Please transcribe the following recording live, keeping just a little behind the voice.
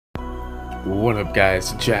What up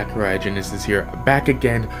guys, Jack Ventus is here, back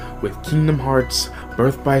again with Kingdom Hearts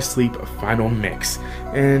Birth by Sleep Final Mix.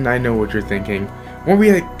 And I know what you're thinking, weren't we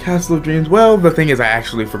at Castle of Dreams? Well, the thing is I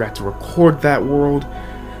actually forgot to record that world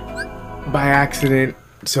by accident,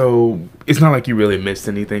 so it's not like you really missed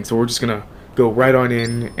anything. So we're just gonna go right on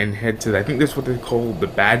in and head to, I think that's what they call the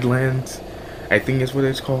Badlands. I think that's what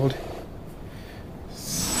it's called.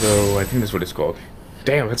 So I think that's what it's called.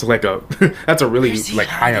 Damn, that's like a that's a really like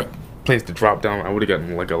high up place to drop down. I would have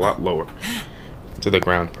gotten like a lot lower to the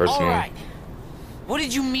ground personally. Alright. What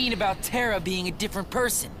did you mean about Terra being a different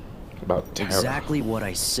person? About Terra. Exactly what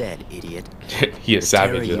I said, idiot. He is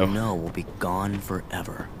savage, Terra, though. you know, will be gone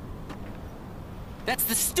forever. That's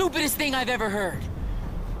the stupidest thing I've ever heard.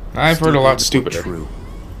 I've heard a lot stupider. True.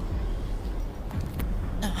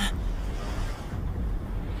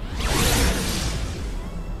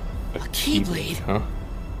 A Keyblade? Huh?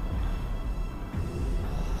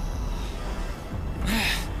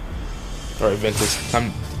 Alright, Ventus.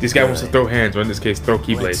 This guy wants to throw hands, or in this case, throw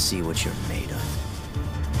Keyblades. Let's see what you're made of.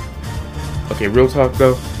 Okay, real talk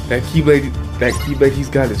though, that Keyblade he's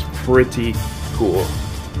got is pretty cool.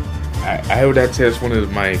 I would say it's one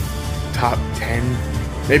of my top 10,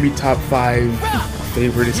 maybe top 5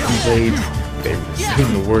 favoriteest Keyblades. Favoriteest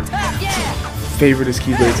in the word. Favoriteest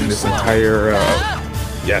Keyblades in this entire,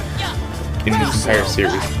 in this entire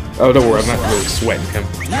series. Oh, don't worry, I'm not really sweating him.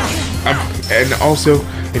 And also,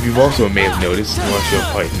 if you've also may have noticed, unless you'll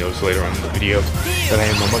probably notice later on in the video, that I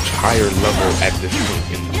am a much higher level at this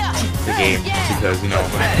point in the game, because, you know,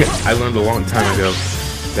 I learned a long time ago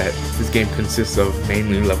that this game consists of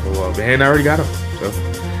mainly level up, and I already got him. So,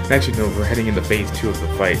 actually, no, we're heading into phase 2 of the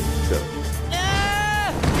fight, so.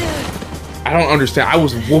 I don't understand, I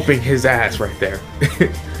was whooping his ass right there.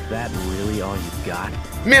 That really all you got?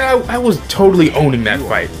 Man, I was totally owning that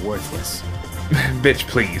fight. Worthless. Bitch,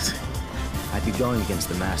 please. I'd be going against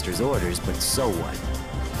the Master's orders, but so what?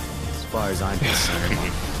 As far as I'm concerned,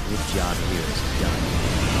 your job here is done.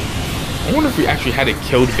 I wonder if we actually had it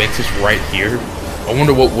killed Ventus right here. I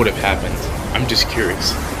wonder what would have happened. I'm just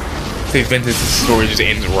curious. Say Ventus' story just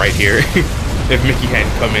ends right here. If Mickey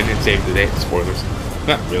hadn't come in and saved the day. Spoilers.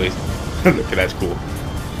 Not really. Okay, that's cool.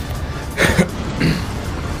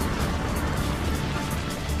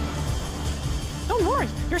 Don't worry,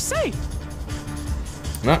 you're safe.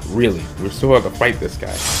 Not really. We're still have to fight this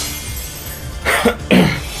guy.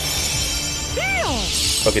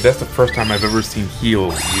 Okay, that's the first time I've ever seen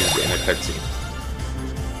heal used in a cutscene.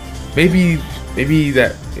 Maybe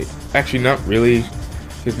that. Actually, not really,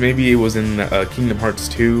 because maybe it was in Kingdom Hearts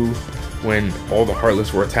 2 when all the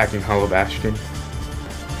Heartless were attacking Hollow Bastion.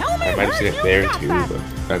 I might have seen it there too, but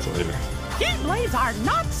that's later. Keyblades are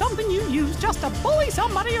not something you use just to bully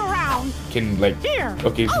somebody around. Can, like, Here,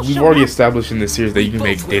 okay, I'll we've show already you. established in this series that you can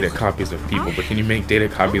make data copies of people, but can you make data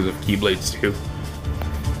copies of Keyblades too?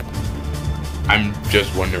 I'm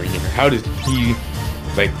just wondering here, how did he,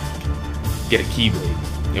 like, get a Keyblade?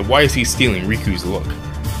 And why is he stealing Riku's look?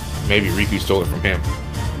 Maybe Riku stole it from him.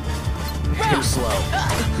 Too slow.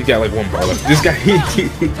 He got like one bar left. This guy,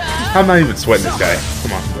 I'm not even sweating this guy.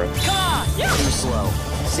 Come on, bro. Too slow.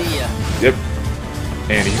 See ya. Yep.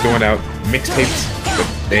 And he's going out. Mixtapes, but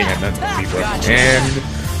they ain't got nothing to me, bro. And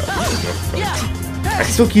I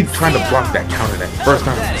still keep trying to block that counter. That first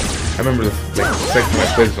time, I remember the second time I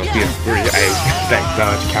played this on PS3, I got that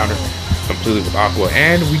dodge counter completely with Aqua,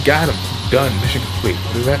 and we got him. Done. Mission complete.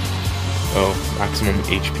 What is that? Oh, maximum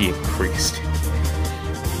HP increased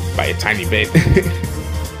by a tiny bit.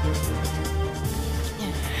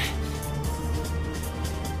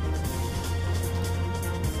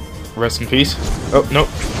 Rest in peace. Oh, no.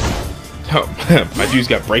 Oh, my dude's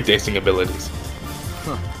got breakdancing abilities.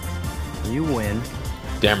 Huh. You win.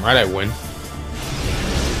 Damn right I win.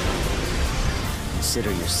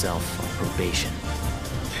 Consider yourself on probation.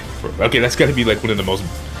 Okay, that's gotta be like one of the most...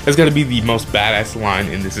 That's gotta be the most badass line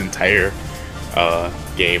in this entire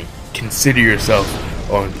game. Consider yourself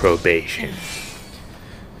on probation.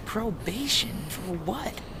 Probation? For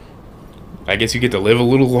what? I guess you get to live a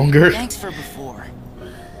little longer. Thanks for before.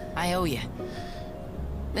 I owe you.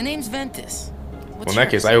 The name's Ventus. Well, in that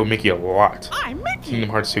case, I owe Mickey a lot. I'm Mickey. Kingdom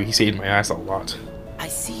Hearts 2, he saved my ass a lot. I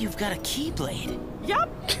see you've got a Keyblade. Yup.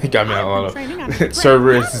 He got me a lot training of... under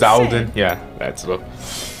Cerberus, Great Zaldin. Yeah, that's the...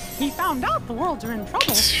 He found out the worlds are in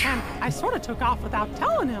trouble, and I sort of took off without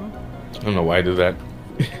telling him. I don't know why I did that.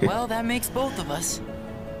 Well, that makes both of us.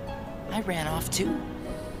 I ran off too.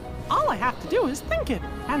 All I have to do is think it,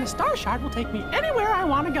 and the Star Shard will take me anywhere I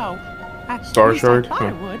want to go. Star Shard? I thought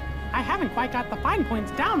I would. I haven't quite got the fine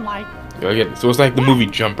points down like... Yeah, so it's like the movie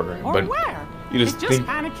Jumper, or but where. you just it just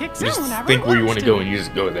kind of kicks in whenever think it where you wants want to go and you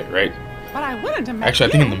just go there, right? but I wouldn't have met Actually,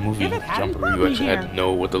 I think in the you movie if it hadn't Jumper, brought you me actually here. had to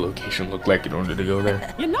know what the location looked like in order to go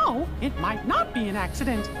there. You know, it might not be an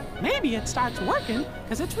accident. Maybe it starts working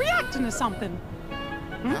because it's reacting to something.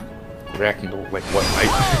 Reacting to like what? Like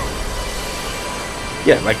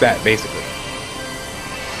yeah, like that basically.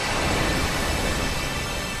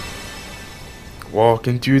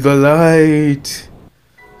 Walking through the light.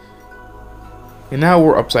 And now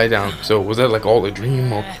we're upside down. So was that like all a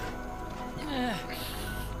dream? Or...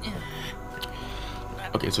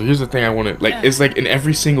 Okay, so here's the thing I want to like. It's like in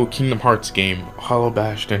every single Kingdom Hearts game, Hollow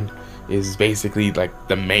Bastion is basically like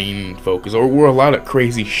the main focus, or where a lot of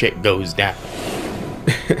crazy shit goes down.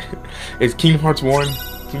 It's Kingdom Hearts 1,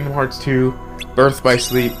 Kingdom Hearts 2, Birth by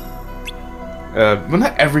Sleep. Well,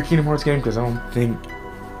 not every Kingdom Hearts game, because I don't think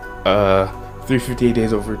 358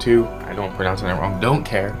 Days Over 2. I don't pronounce that wrong. Don't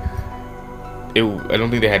care. I don't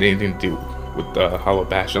think they had anything to do with Hollow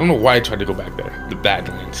Bastion. I don't know why I tried to go back there. The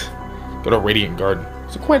Badlands. Go to Radiant Garden.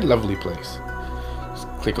 It's a quite lovely place. Just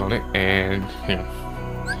click on it and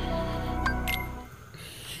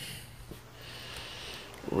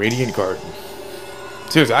Radiant Garden.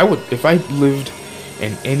 Seriously, I would, if I lived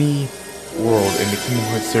in any world in the Kingdom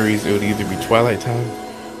Hearts series, it would either be Twilight Town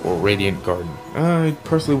or Radiant Garden. I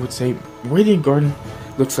personally would say Radiant Garden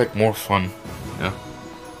looks like more fun. Yeah.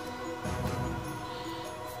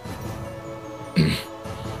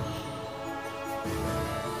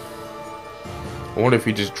 I wonder if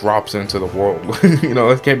he just drops into the world. You know,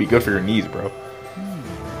 that can't be good for your knees, bro.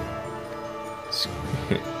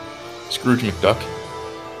 Scrooge McDuck.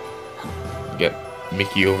 Get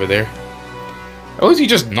Mickey over there. How is he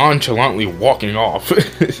just nonchalantly walking off?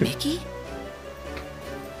 Mickey?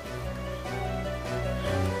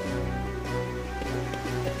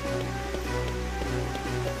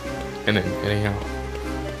 And then, anyhow.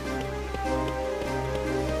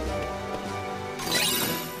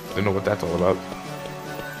 Don't know what that's all about.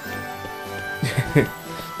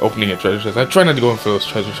 Opening a treasure chest. I try not to go in for those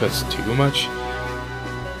treasure chests too much,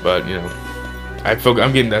 but you know,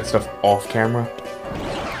 I'm getting that stuff off camera.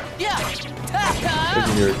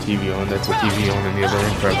 Isn't your TV on? That's a TV on in the other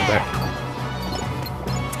room. Grab the back.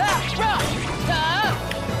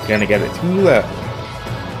 Gonna get it too loud.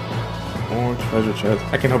 More treasure chests.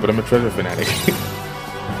 I can't help it. I'm a treasure fanatic.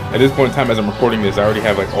 At this point in time, as I'm recording this, I already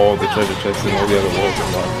have like all the treasure chests and all the other worlds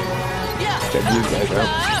unlocked. Check these guys out.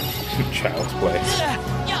 Child's play.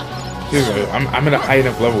 Seriously, I'm at a high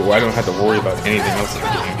enough level where I don't have to worry about anything else in the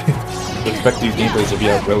game. I expect these gameplays to be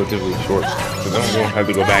out relatively short, so then I won't have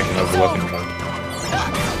to go back and level up anymore.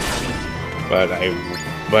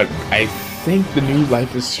 But I think the new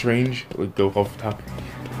Life is Strange would go off the top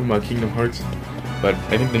from Kingdom Hearts. But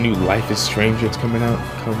I think the new Life is Strange is coming out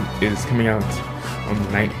on the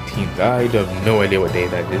 19th. I have no idea what day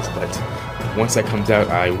that is, but once that comes out,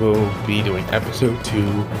 I will be doing episode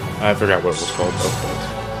 2. I forgot what it was called though.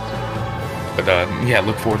 But yeah,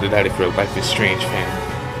 look forward to that if you're a Life is Strange fan.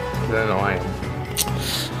 I know I am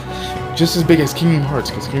just as big as Kingdom Hearts,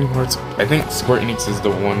 because Kingdom Hearts, I think Square Enix is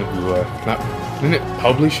the one who didn't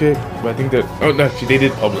publish it, but I think that no, actually they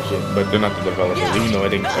did publish it, but they're not the developers. Even though I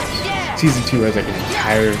think season 2 has like an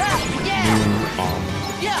entire new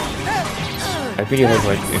I think it has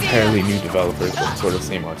like entirely new developers, but sort of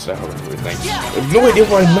same art style and everything. I have no idea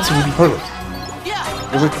why I'm messing with you Carlos.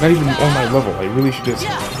 They're like not even on my level. I really should just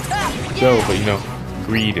go, but you know,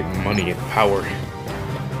 greed and money and power.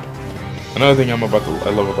 Another thing I love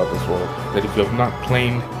about this world, that if you have not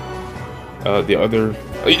played the other,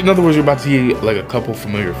 in other words, you're about to see like a couple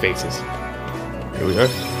familiar faces. Here we are.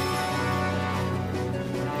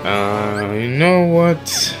 You know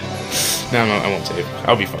what? No, I won't say it.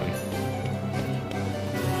 I'll be fine.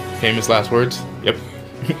 Famous last words? Yep.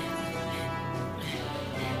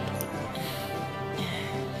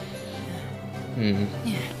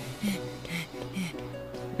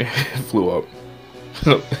 Flew up.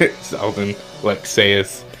 Southern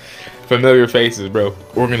Lexaeus. Familiar faces, bro.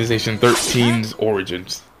 Organization 13's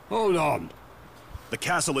origins. Hold on. The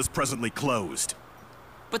castle is presently closed.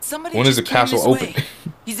 But somebody When is just the castle came this open? way.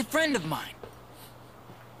 He's a friend of mine.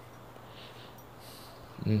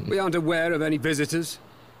 We aren't aware of any visitors.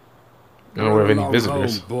 I don't know of any Long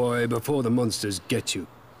visitors. home, boy, before the monsters get you.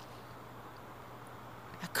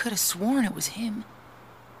 I could have sworn it was him.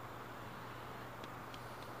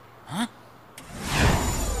 Huh?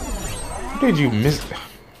 How did you miss?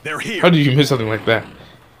 They're here. How did you miss something like that?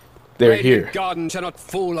 They're Radiant here. Garden shall not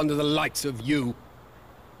fall under the likes of you.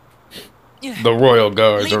 The royal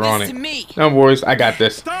guards Leave are on this it. to me. No worries, I got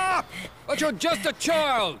this. Stop! But you're just a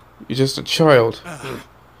child. You're just a child.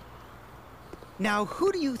 Now,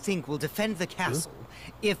 who do you think will defend the castle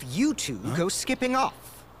if you two go skipping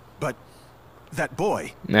off? But That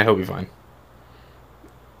boy. Nah, he'll be fine.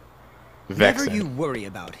 Never Vexen. you worry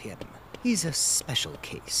about him. He's a special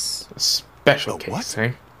case. A special A case, what?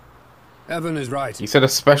 eh? Evan is right. He said a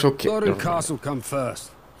special case. Lord and Castle come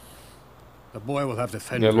first. The boy will have to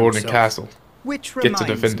fend Yeah, for Lord and himself. Castle. Which Get to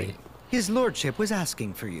reminds defending. me, his lordship was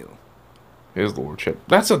asking for you. His lordship.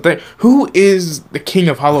 That's the thing. Who is the king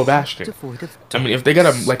of Hollow Bastion? Devoid of I mean, if they got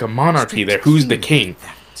a like a monarchy there, who's the king?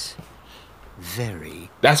 That. Very.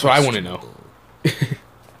 That's what I want to know.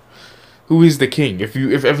 Who is the king? If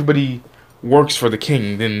everybody works for the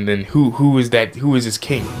king, then who is that? Who is his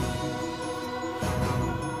king?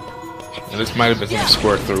 And this might have been some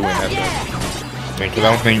square through in that thing, because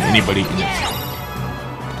I don't think anything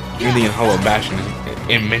in Hollow Bastion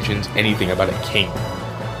it mentions anything about a king.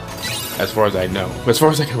 As far as I know, as far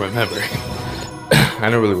as I can remember, I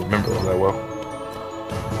don't really remember all that well.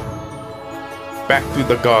 Back through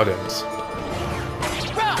the gardens.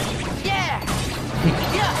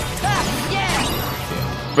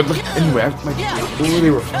 But like, anyway, like, what were they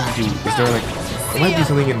referring to? Is there like, there might be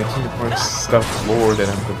something in the Kingdom Hearts stuff lore that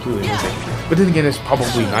I'm completely missing. But then again, it's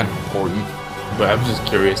probably not important. But I'm just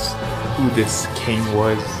curious who this king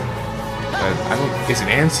was. I don't. Is it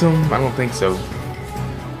Ansem? I don't think so.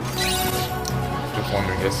 Just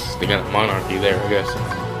wondering. Guess they got a monarchy there, I guess.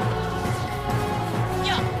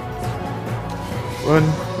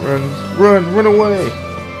 Run away!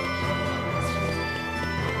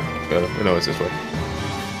 No, it's this way.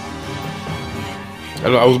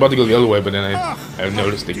 I was about to go the other way, but then I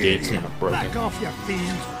noticed the gate's not broken. Back off your feet.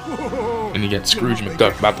 And you get Scrooge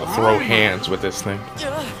McDuck about to throw hands with this thing.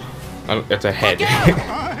 That's a head.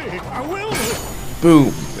 I will.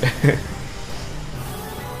 Boom.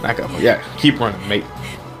 Back up. Yeah, keep running, mate.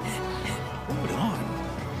 Hold on.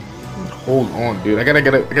 Hold on, dude. I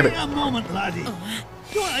gotta. Wait a moment, laddie.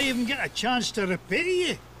 Don't I even get a chance to repair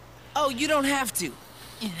you? Oh, you don't have to.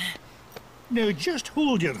 Now just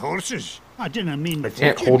hold your horses. I didn't mean. I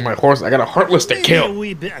can't hold my horse. I got a Heartless to Maybe a kill.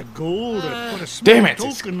 wee bit of gold or put a small Damn it!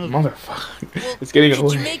 It's, token of. motherfucker. It's getting Could you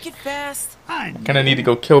away. make it fast? I Kinda need to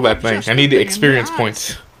go kill that thing. I need the experience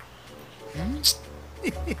points.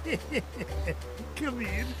 Come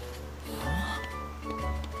here.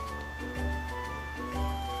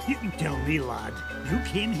 You can tell me, lad. You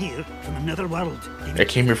came here from another world. I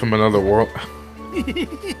came here from another world.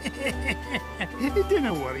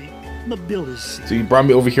 Don't worry. My bill is safe. So you brought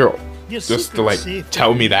me over here Your just to like secret's safe tell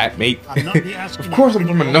with me that, mate? I'm not be asking Of course I'm any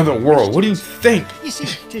from more another world. What do you think? You see,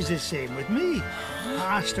 'tis the same with me.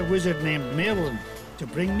 I asked a wizard named Merlin to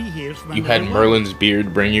bring me here from You another had world. Merlin's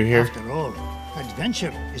beard bring you here? After all,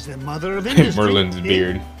 adventure is the mother of industry. Merlin's eh?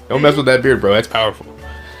 beard. Don't mess with that beard, bro. That's powerful.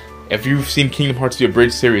 If you've seen Kingdom Hearts The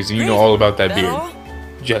Abridged series, you know all about that beard.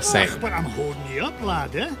 Just saying. But I'm holding you up,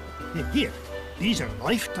 lad, eh? Here, these are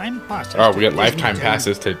lifetime passes. Oh, to we got lifetime Disney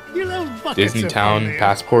passes to Town. Your little buckets Disney are Town fun there,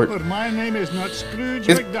 passport. But my name is not Scrooge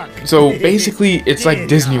It's- McDuck. so basically, it's like There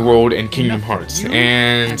Disney you are. World and Kingdom Enough of Hearts. you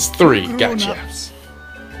And it's 3. two Gotcha. grown-ups.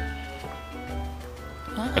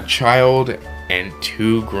 A child and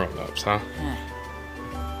 2 grown-ups, huh?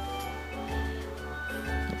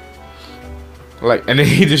 Like, and then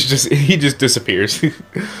he just disappears.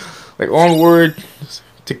 Like, onward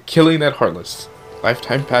to killing that Heartless.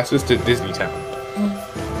 Lifetime passes to Disney Town.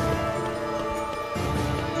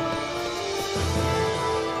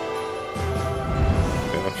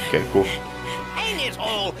 Yeah, okay, cool. Ain't it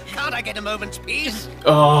all? Can't I get a moment's peace?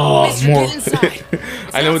 Oh, Mister, more. get inside.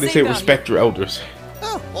 I know what they not say. safe out Respect your elders.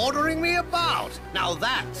 Oh, ordering me about. Now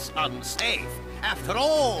that's unsafe. After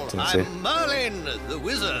all, That's unsafe. I'm Merlin, the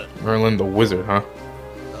wizard. Merlin the Wizard, huh?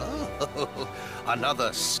 Oh,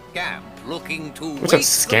 another scamp looking to What's a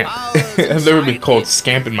waste the scamp? powers I've never been inside called me.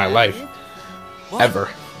 scamp in my life. What? Ever.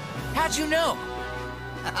 How'd you know?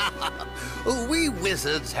 We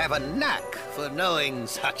wizards have a knack for knowing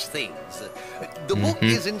such things. The book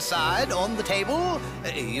is inside on the table.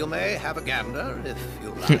 You may have a gander if you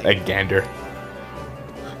like. A gander.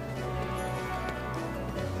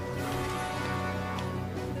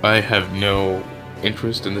 I have no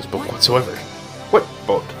interest in this book whatsoever. What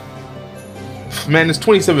book? Man, it's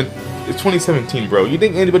 2017, bro. You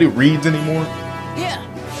think anybody reads anymore? Yeah.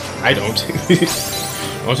 I don't.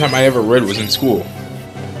 The only time I ever read was in school.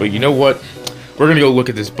 But you know what? We're gonna go look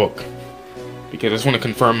at this book. Because I just want to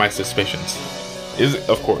confirm my suspicions.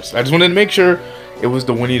 Of course. I just wanted to make sure it was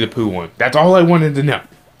the Winnie the Pooh one. That's all I wanted to know.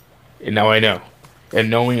 And now I know. And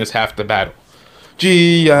knowing is half the battle.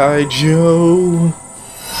 G.I. Joe.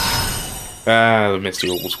 I missed the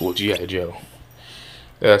old school G.I. Joe.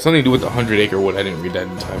 Something to do with the 100-acre wood. I didn't read that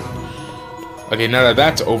in time. Okay, now that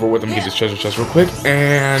that's over with, let me get this treasure chest real quick.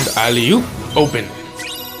 And alley-oop. Open.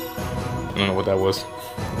 I don't know what that was.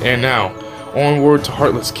 And now, onward to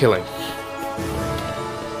heartless killing.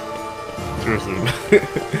 Seriously.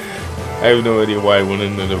 I have no idea why I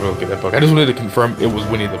wanted to never look at that book. I just wanted to confirm it was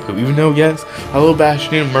Winnie the Pooh. Even though, yes, hello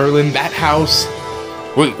Bastion, Merlin, that house.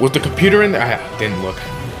 Wait, was the computer in there? I didn't look.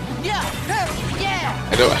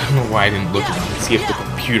 I don't know why I didn't look to see if the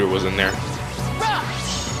computer was in there.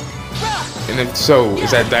 And if so,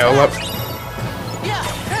 is that dial up?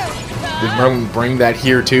 Did Merlin bring that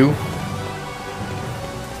here too?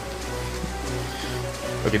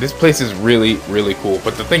 Okay, this place is really, really cool.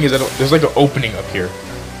 But the thing is, there's like an opening up here.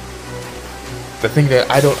 The thing that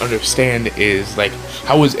I don't understand is, like,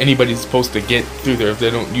 how is anybody supposed to get through there if they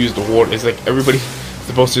don't use the water? It's like everybody's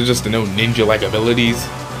supposed to just know ninja-like abilities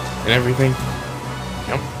and everything.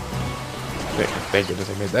 Yep. Thank goodness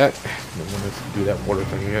I made that. I don't want to do that water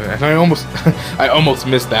thing again. And I almost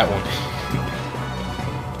missed that one.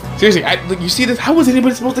 Seriously, you see this? How was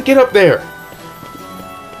anybody supposed to get up there?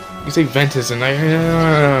 You say Ventus and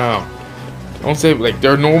I don't say, like,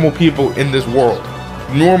 there are normal people in this world.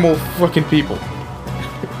 Normal fucking people.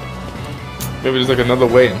 Maybe there's like another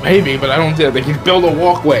way. Maybe, but I don't think they can build a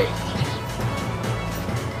walkway.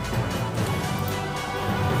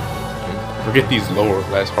 Forget these lower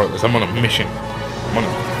class heartless. I'm on a mission.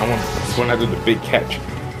 I'm going after the big catch.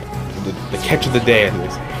 The catch of the day, at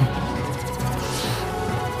least.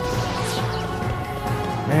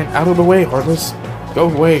 Man, out of the way, heartless. Go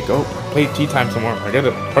away. Go play tea time somewhere. I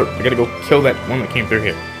gotta go kill that one that came through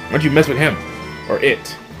here. Why don't you mess with him? Or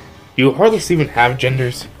it? Do heartless even have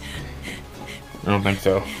genders? I don't think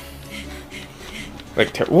so.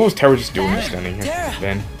 Like, what was Terra just doing standing here?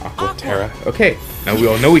 Then, Aqua, Terra. Okay, now we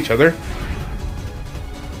all know each other.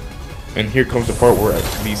 And here comes the part where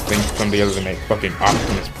these things come together to make fucking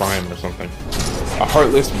Optimus Prime or something. A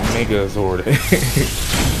heartless Megazord.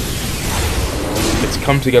 It's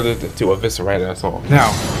come together to eviscerate us all.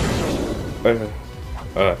 Now,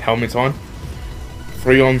 helmets on.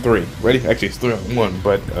 3 on 3. Ready? Actually, it's 3 on 1,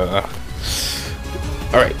 but,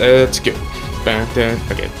 alright, let's go.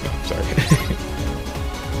 Okay, no, sorry.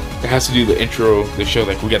 It has to do the intro to show,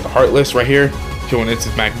 like, we got the Heartless right here, showing its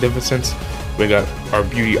magnificence. We got our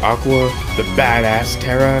beauty Aqua, the badass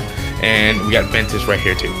Terra, and we got Ventus right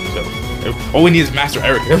here, too. So, all we need is Master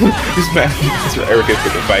Eric. This Master Eric is for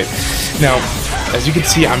the fight. Now, as you can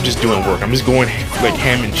see, I'm just doing work. I'm just going, like,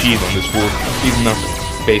 ham and cheese on this fool. He's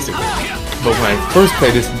nothing, basically. But when I first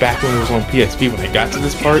played this, back when it was on PSP, when I got to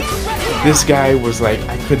this part, this guy was like,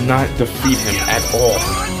 I could not defeat him at all.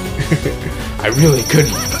 I really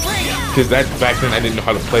couldn't. Because back then I didn't know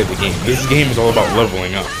how to play the game. This game is all about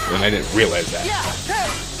leveling up, and I didn't realize that.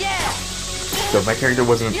 So my character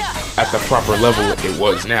wasn't at the proper level it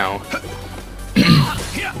was now,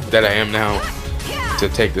 that I am now, to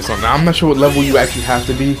take this on. Now, I'm not sure what level you actually have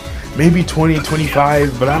to be. Maybe 20,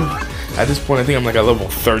 25, but at this point, I think I'm like a level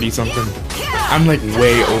 30 something. I'm like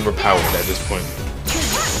way overpowered at this point.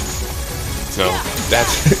 So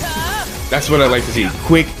that's what I like to see.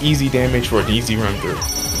 Quick, easy damage for an easy run through.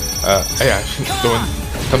 Yeah,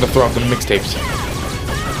 time to throw out the mixtapes.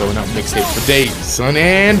 Throwing out mixtapes for days, son,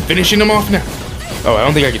 and finishing them off now. Oh, I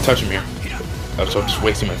don't think I could touch him here. Oh, so I'm just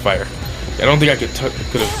wasting my fire. I don't think I could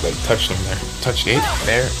have like touched him there. Touched it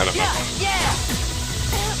there? I don't know.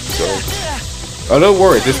 So. Oh, don't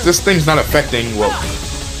worry, this thing's not affecting, well,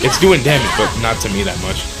 it's doing damage, but not to me that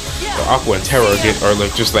much. So Aqua and Terra are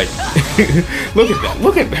like, just like, look at that,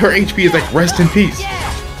 look at her HP is like, rest in peace.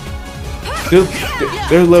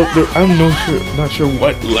 They're low, I'm not sure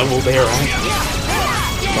what level they are at,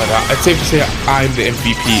 but it's safe to say I'm the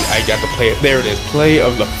MVP. I got to play it, there it is, play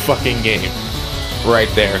of the fucking game, right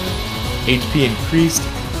there. HP increased,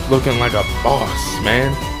 looking like a boss,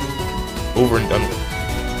 man, over and done with.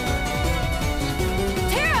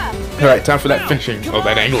 Alright, time for that finishing. Oh,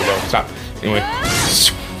 that angle though. Stop. Anyway.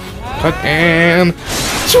 Cut and.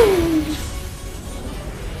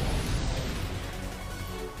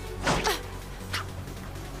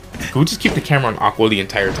 Can we just keep the camera on Aqua the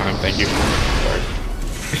entire time? Thank you. Sorry.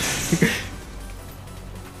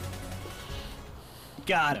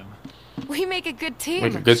 Got him. We make a good team.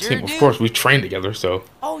 Make a good team. Of course, we train together, so.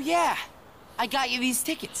 Oh, yeah. I got you these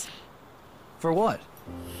tickets. For what?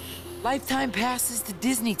 Lifetime passes to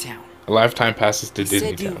Disney Town. A lifetime passes to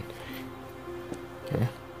Disney Town. Okay.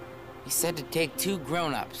 He said to take 2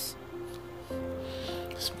 grown-ups.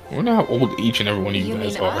 I wonder how old each and every one of you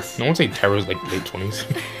guys are. Us? No one say Terra's like late 20s.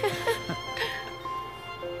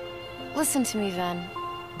 Listen to me, Ven.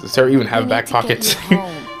 Does Terra even have back pockets?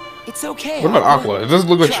 It's okay. What about Aqua? It doesn't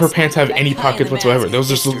look like her pants have any pockets whatsoever. Those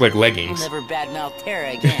just look like leggings. We'll never badmouth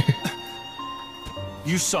Terra again.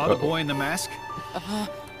 You saw the boy in the mask?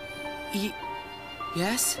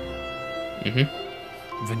 Yes?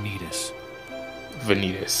 Ventus.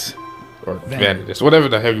 Ventus. Or Ventus. Whatever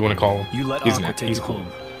the hell you want to call him. You let He's Aqua not. take He's you cool.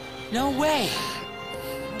 home. No way.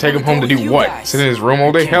 Take him home to Go do with you what? guys. Sit in his room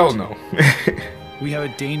all day? Hell no. We have a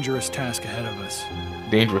dangerous task ahead of us.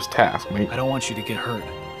 Dangerous task, mate. I don't want you to get hurt.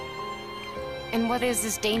 And what is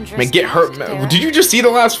this dangerous Man, get hurt. task, Man. Tara? Did you just see the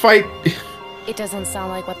last fight? It doesn't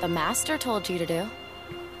sound like what the Master told you to do.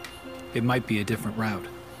 It might be a different route,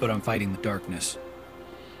 but I'm fighting the darkness.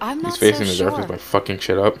 I'm not He's facing so the sure. darkness by fucking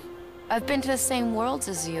shit up. I've been to the same worlds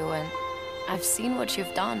as you, and I've seen what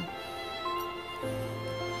you've done.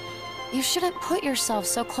 You shouldn't put yourself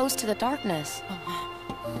so close to the darkness.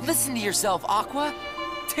 Listen to yourself, Aqua.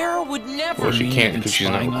 Tara would never. Well, she mean can't you've because been she's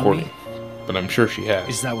not spying on recording. me? But I'm sure she has.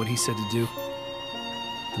 Is that what he said to do?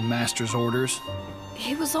 The Master's orders?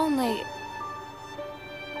 He was only...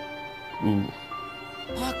 Ooh,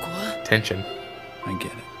 Aqua. tension. I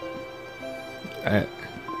get it.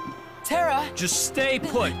 Tara. Just stay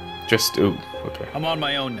put. Just, ooh, okay. I'm on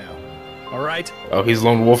my own now. Alright? Oh, he's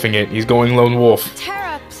lone wolfing it. He's going lone wolf.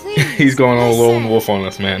 Tara, please. He's going all lone listen. wolf on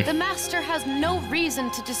us, man. The Master has no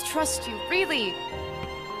reason to distrust you, really.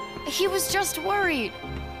 He was just worried.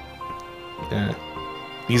 Yeah.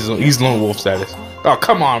 He's lone wolf status. Oh,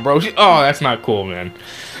 come on, bro. Oh, that's not cool, man.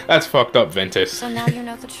 That's fucked up, Ventus. So now you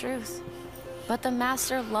know the truth. But the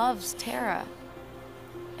Master loves Tara.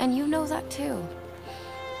 And you know that too.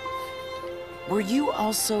 Were you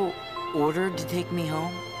also ordered to take me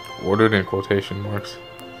home? Ordered in quotation marks.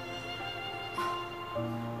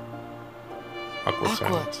 Awkward Aqua.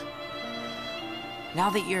 silence. Now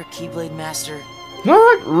that you're a Keyblade Master,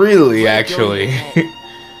 Not really, Where are you actually. going ahead?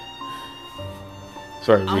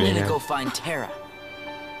 Sorry, I'm reading gonna that. go find Tara.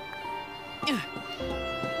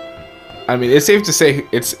 I mean, it's safe to say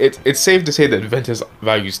it's safe to say that Ventus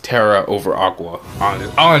values Terra over Aqua.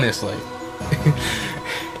 Honestly,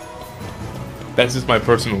 that's just my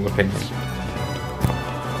personal opinion.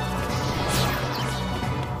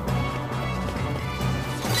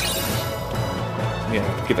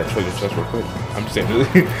 Yeah, get that treasure chest real quick. I'm just saying,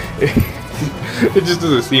 it just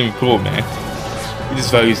doesn't seem cool, man. He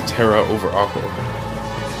just values Terra over Aqua.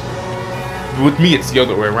 With me, it's the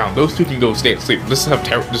other way around. Those two can go stay asleep. Let's have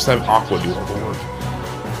Aqua do all the work.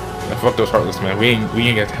 Yeah, fuck those Heartless, man. We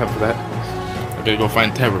ain't got time for that. I gotta go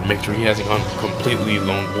find Terra and make sure he hasn't gone completely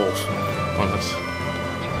lone wolf on us.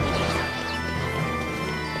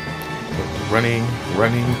 Running,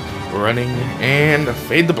 and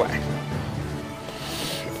fade to black.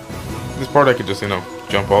 This part I could just,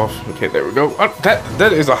 jump off. Okay, there we go.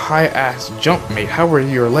 That is a high-ass jump, mate. How are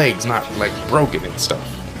your legs not, like, broken and stuff?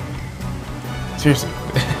 Seriously.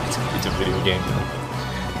 It's a video game, man.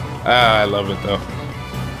 I love it, though.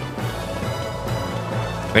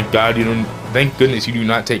 Thank goodness you do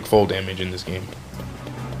not take fall damage in this game.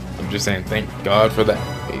 I'm just saying, thank God for that,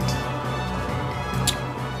 mate.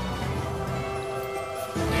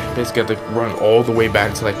 Basically, got to run all the way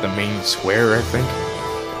back to, like, the main square, I think.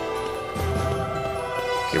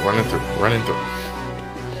 Okay, running through.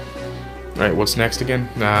 Alright, what's next again?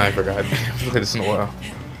 Nah, I forgot. I've played this in a while.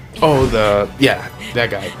 Oh, that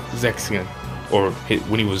guy, Zexion. Or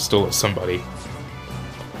when he was still somebody.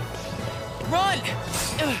 Run!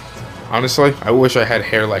 Honestly, I wish I had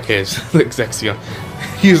hair like his, like Zexion.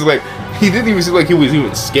 He was like, he didn't even seem like he was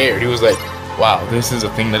even scared. He was like, wow, this is a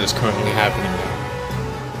thing that is currently happening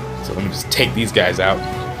now. So let me just take these guys out.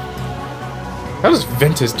 How does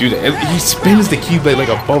Ventus do that? He spins the Keyblade like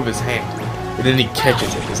above his hand, and then he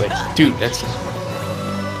catches it. He's like, dude, that's...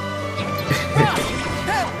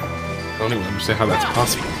 I don't even understand how that's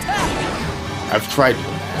possible. I've tried it,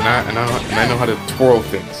 and I know how to twirl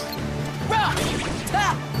things.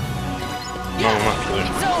 No, I'm not good.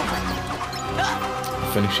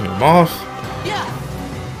 Finishing him off.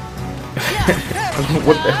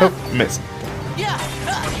 What the hell? Missed.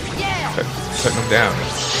 Cutting him down.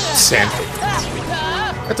 Sandpaper.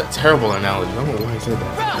 That's a terrible analogy. I don't know why I said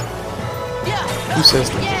that. Who says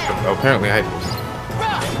things like that? Oh, apparently I do.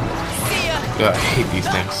 I hate these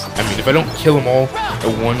things. I mean, if I don't kill them all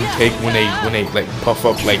at one take, when they like puff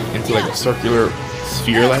up like into like a circular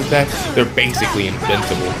sphere like that, they're basically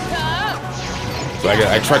invincible. So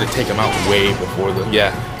I try to take them out way before the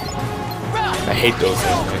I hate those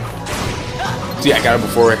things, man. See, I got it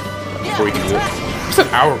before he can do it. What's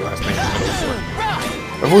that hourglass thing?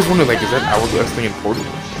 I've always wondered, like, is that hourglass thing important?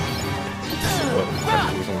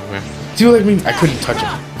 See what I mean? I couldn't touch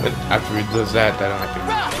him. But after he does that, then I can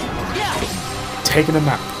taking him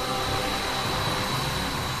out.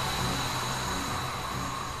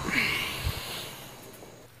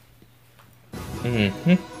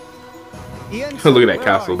 Look at that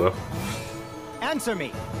castle, though. Answer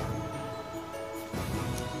me.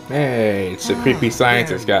 Hey, it's a creepy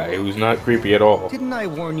scientist guy who's not creepy at all. Didn't I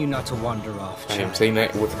warn you not to wander off, I am child? saying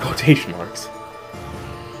that with quotation marks.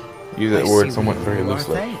 Use that word somewhat very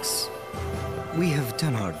loosely. Thanks. We have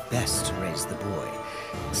done our best to raise the boy,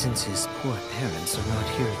 since his poor parents are not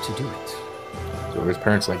here to do it. So his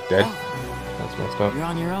parents like dead? That's messed up. You're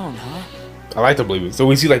on your own, huh? I like to believe it.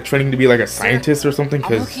 So is he like training to be like a scientist or something? I'm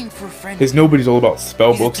Because looking for a friend. his nobody's all about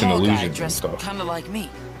spell He's a books and tall guy illusions and dressed stuff. kind of like me.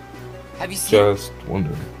 Have you seen him? Just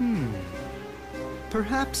wondering.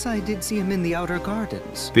 Perhaps I did see him in the outer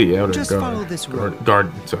gardens. The outer Just garden. follow this road.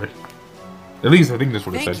 Garden, sorry. At least I think that's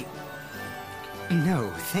what it Thank said. you. No,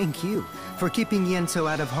 thank you for keeping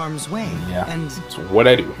Yenso out of harm's way. Yeah, And, that's what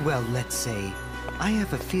I do. well, let's say, I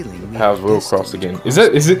have a feeling we Paths are will destined cross to again. cross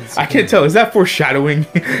Is it? once I can't again. tell. Is that foreshadowing?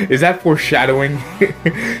 Is that foreshadowing?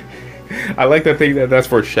 I like that thing that's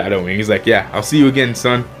foreshadowing. He's like, yeah, I'll see you again,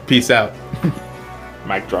 son. Peace out.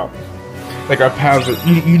 Mic drop. Like our paths are.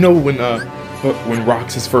 You know when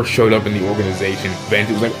Roxas first showed up in the organization,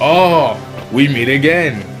 Ventus was like, oh, we meet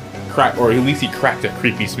again. Or at least he cracked a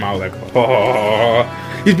creepy smile, like, oh.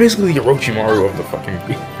 He's basically the Orochimaru of the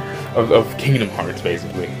fucking of Kingdom Hearts,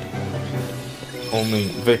 basically. Only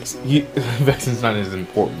Vexen's not as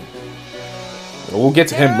important. We'll get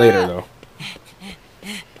to him later, though.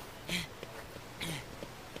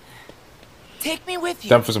 Take me with you.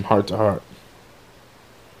 Time for some heart to heart.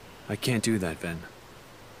 I can't do that, Ven.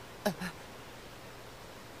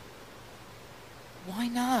 Why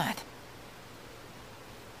not?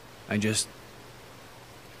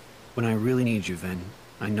 When I really need you, Ven,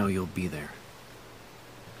 I know you'll be there.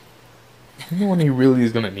 You know when he really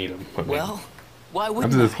is gonna need him. I mean, Well, why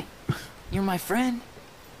wouldn't after I? You're my friend.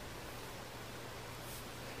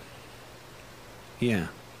 Yeah.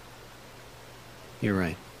 You're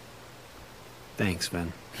right. Thanks,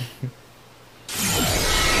 Ven.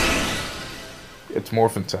 it's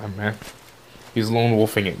morphin' time, man. He's lone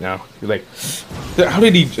wolfing it now. He's like, how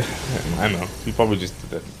did he? I don't know. He probably just did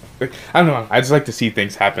that. Like, I don't know. I just like to see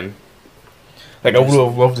things happen. Like I would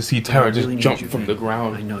have loved to see Terra just jump from the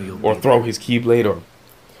ground, or throw his Keyblade, or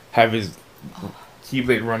have his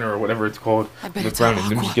Keyblade runner or whatever it's called on the ground,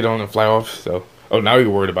 and then just get on and fly off. So, oh, now you're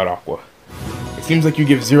worried about Aqua. It seems like you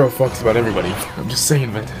give zero fucks about everybody. I'm just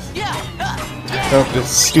saying, Ventus. Stop this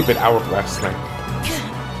stupid hourglass thing.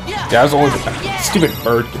 Yeah, I was always stupid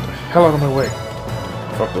bird. Get the hell out of my way.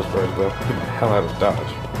 Fuck those birds, bro. Get the hell out of Dodge.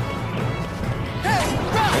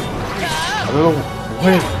 I don't know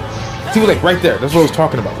what. See, like right there. That's what I was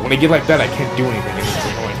talking about. When they get like that, I can't do anything. And it's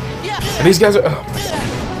annoying. And these guys are. Oh my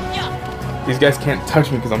God. These guys can't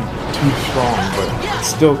touch me because I'm too strong, but it's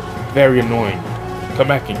still very annoying. Come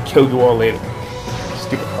back and kill you all later.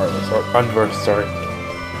 Stupid heartless. Or unversed, sorry.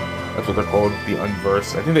 That's what they're called, the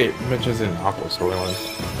unversed. I think they mentioned it in Aqua storyline.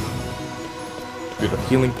 Dude, a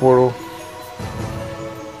healing portal.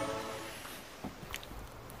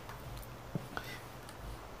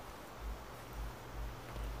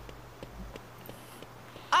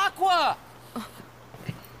 Aqua!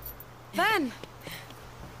 Ven!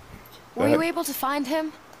 Were you able to find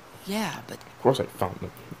him? Yeah, but Of course I found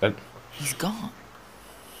him. That'd he's gone.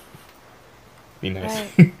 be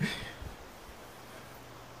nice. Right.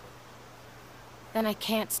 Then I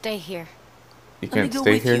can't stay here. You Let me can't go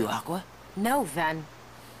stay with here. you, Aqua. No, Ven.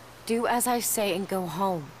 Do as I say and go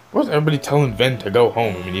home. What's everybody telling Ven to go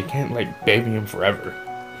home? I mean, you can't like baby him forever.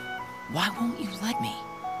 Why won't you let me?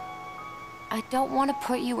 I don't want to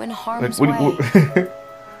put you in harm's Like, way.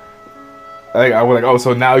 like I was like, oh,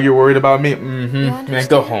 so now you're worried about me? Mm-hmm. You Man,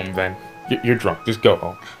 go understand? home, Ven. You're drunk. Just go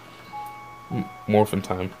home. Morphin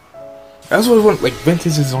time. That's what I want. Like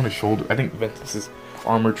Ventus is on his shoulder. I think Ventus's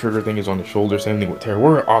armor trigger thing is on his shoulder. Same thing with Terra.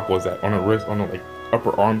 Where are Aqua's at? On her wrist? On her like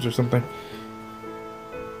upper arms or something?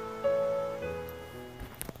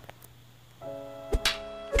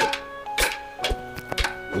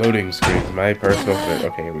 Loading screens. My personal fit.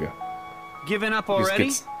 Okay, here we go. Giving up These already?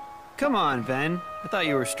 kids- Come on, Ven. I thought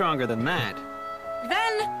you were stronger than that.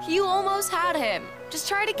 Ven, you almost had him. Just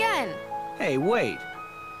try it again. Hey, wait.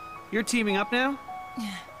 You're teaming up now?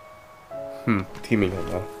 Teaming up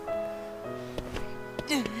now.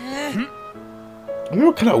 I wonder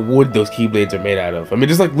what kind of wood those Keyblades are made out of. I mean,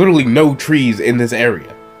 there's like literally no trees in this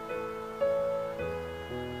area.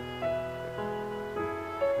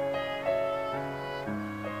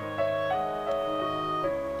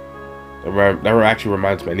 That actually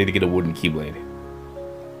reminds me, I need to get a wooden Keyblade.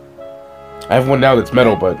 I have one now that's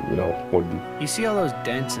metal, but, you know, wooden. You see all those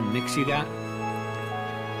dents and nicks you got?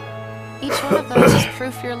 Each one of those is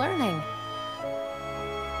proof you're learning.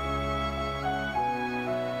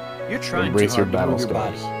 You're trying Embrace too your hard to battle move your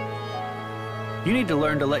body. scars. You need to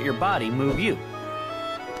learn to let your body move you.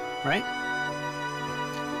 Right?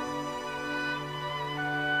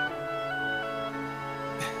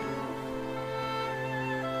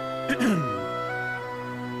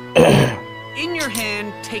 In your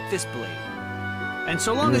hand, take this blade. And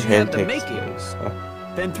so long as you have the makings,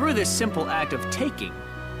 then through this simple act of taking,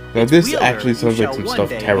 now this actually sounds like some stuff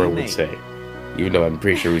Terra would say. Even though I'm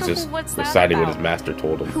pretty sure he's just reciting what his master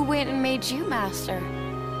told him. Who went and made you master?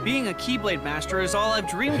 Being a Keyblade master is all I've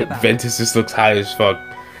dreamed about. Ventus just looks high as fuck.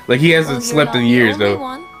 Like he hasn't slept in years though.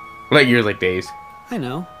 Not years, like days. I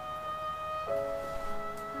know.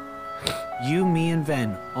 You, me, and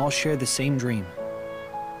Ven all share the same dream.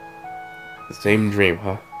 The same dream,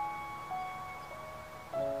 huh?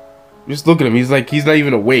 Just look at him. He's like, he's not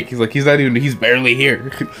even awake. He's barely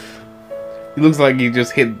here. He looks like he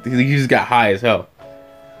just got high as hell.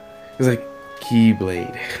 He's like,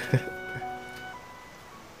 Keyblade.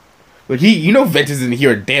 Like you know Ventus didn't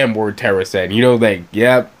hear a damn word Terra said. You know, like,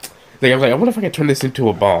 yeah. Like, I was like, I wonder if I can turn this into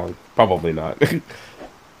a bong. Probably not.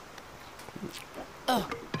 Oh.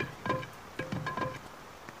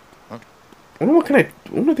 I wonder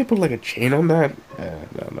if they put like a chain on that?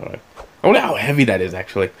 No. I wonder how heavy that is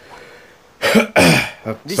actually.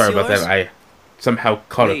 Sorry about that. I somehow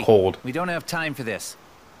caught a cold. We don't have time for this.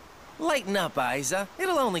 Lighten up, Isa.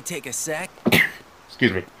 It'll only take a sec.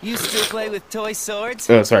 Excuse me. You still play with toy swords?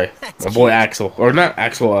 Oh, sorry. My boy Axel. Or not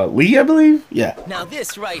Axel, Lee, I believe? Yeah. Now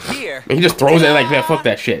this right here. He just throws it like that. Fuck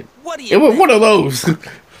that shit. What do you What are those?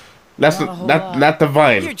 That's not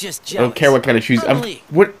divine. You're just I don't care what kind of shoes. Finally.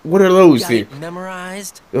 What are those here?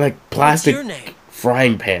 Memorized? They're like plastic What's your name?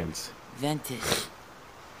 frying pans. Ventus.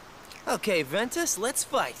 Okay, Ventus, let's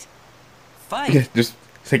fight. Yeah, just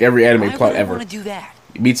it's like every anime plot ever. Want to do that?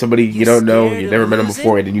 You meet somebody you don't know, you never met them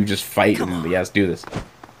before, and then you just fight and yeah, let's do this.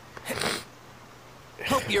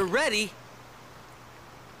 Hope you're ready.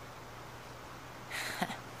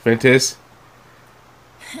 Ventus.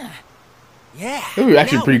 Yeah. It would be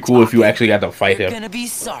actually pretty cool if you actually got to fight him. You're gonna be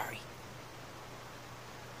sorry.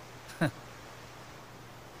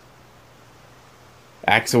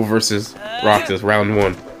 Axel versus Roxas, round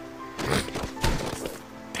 1.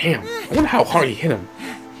 Damn, I wonder how hard he hit him.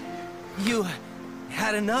 You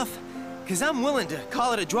had enough? Because I'm willing to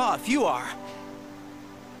call it a draw if you are.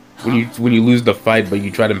 When you lose the fight, but you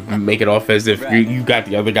try to make it off as if you got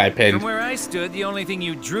the other guy pinned. From where I stood, the only thing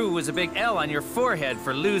you drew was a big L on your forehead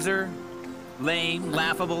for loser, lame,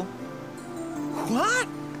 laughable. What?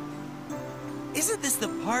 Isn't this the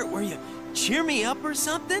part where you cheer me up or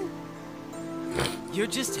something? You're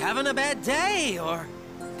just having a bad day, or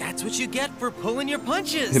that's what you get for pulling your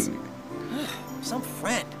punches. Some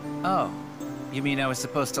friend. Oh, you mean I was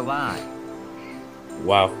supposed to lie?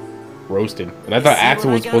 Wow, roasted. And I thought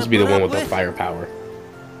Axel was supposed to be the one with the firepower.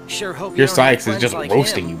 Sure hope your Sykes is just like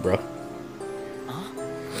roasting him. you, bro.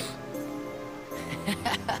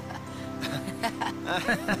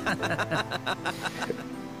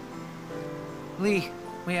 Lee,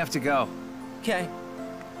 we have to go. Okay.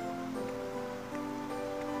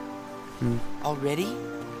 Already?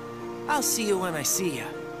 I'll see you when I see you.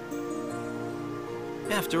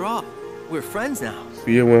 After all, we're friends now.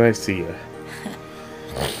 See you when I see you.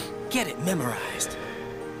 Get it memorized.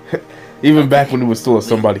 Even back when he was still a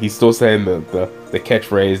somebody, he's still saying the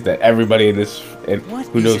catchphrase that everybody in this and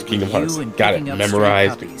who knows Kingdom Hearts got it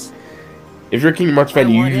memorized. If you're a Kingdom Hearts fan,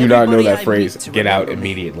 you do not know that phrase. Get out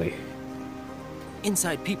immediately.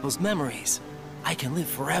 Inside people's memories, I can live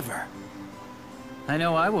forever. I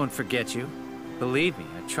know I won't forget you. Believe me,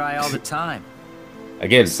 I try all the time.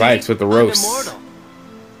 Again, Sykes with the roast.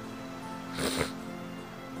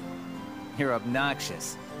 You're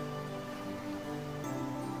obnoxious.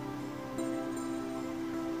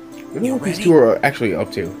 I wonder what these two are actually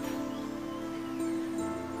up to.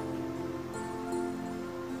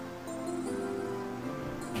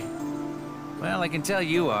 Well, I can tell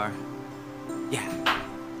you are. Yeah.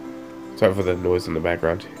 Sorry for the noise in the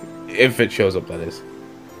background. If it shows up, that is.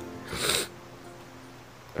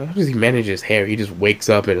 How does he manage his hair? He just wakes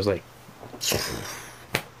up and is like...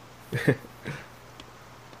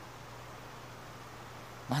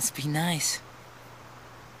 Must be nice.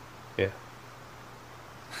 Yeah.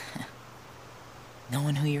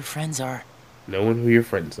 Knowing who your friends are. Knowing who your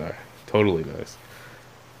friends are. Totally nice.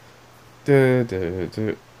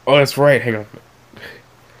 Oh, that's right. Hang on.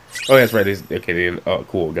 Oh, that's right. Okay, oh,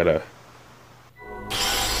 cool. Gotta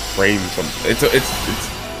frame some. It's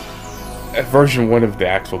a version 1 of the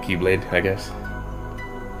actual Keyblade, I guess.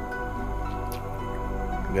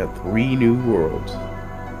 We got 3 new worlds: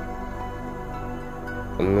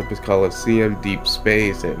 Olympus Coliseum, Deep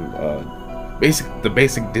Space, and the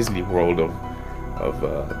basic Disney world of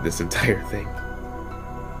of this entire thing.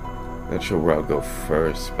 Not sure where I'll go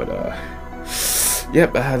first, but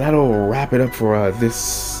yep, that'll wrap it up for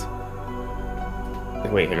this.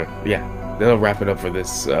 Wait, hang on. Yeah, that'll wrap it up for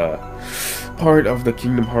this part of the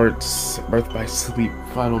Kingdom Hearts Birth by Sleep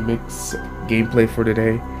Final Mix gameplay for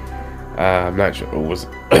today. I'm not sure. It was.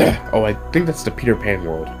 Oh, I think that's the Peter Pan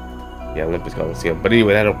world. Yeah, Olympus Coliseum. But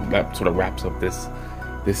anyway, that sort of wraps up this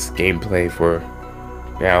gameplay for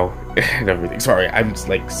now and everything. Sorry, I'm just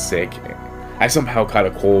like sick. I somehow caught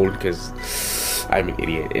a cold because I'm an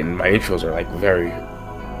idiot and my intros are like very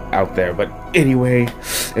out there. But anyway,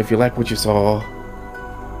 if you like what you saw,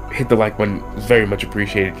 hit the like button. It's very much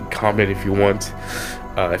appreciated. Comment if you want.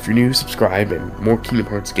 If you're new, subscribe, and more Kingdom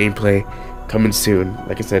Hearts gameplay coming soon.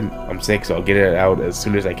 Like I said, I'm sick, so I'll get it out as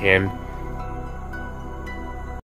soon as I can.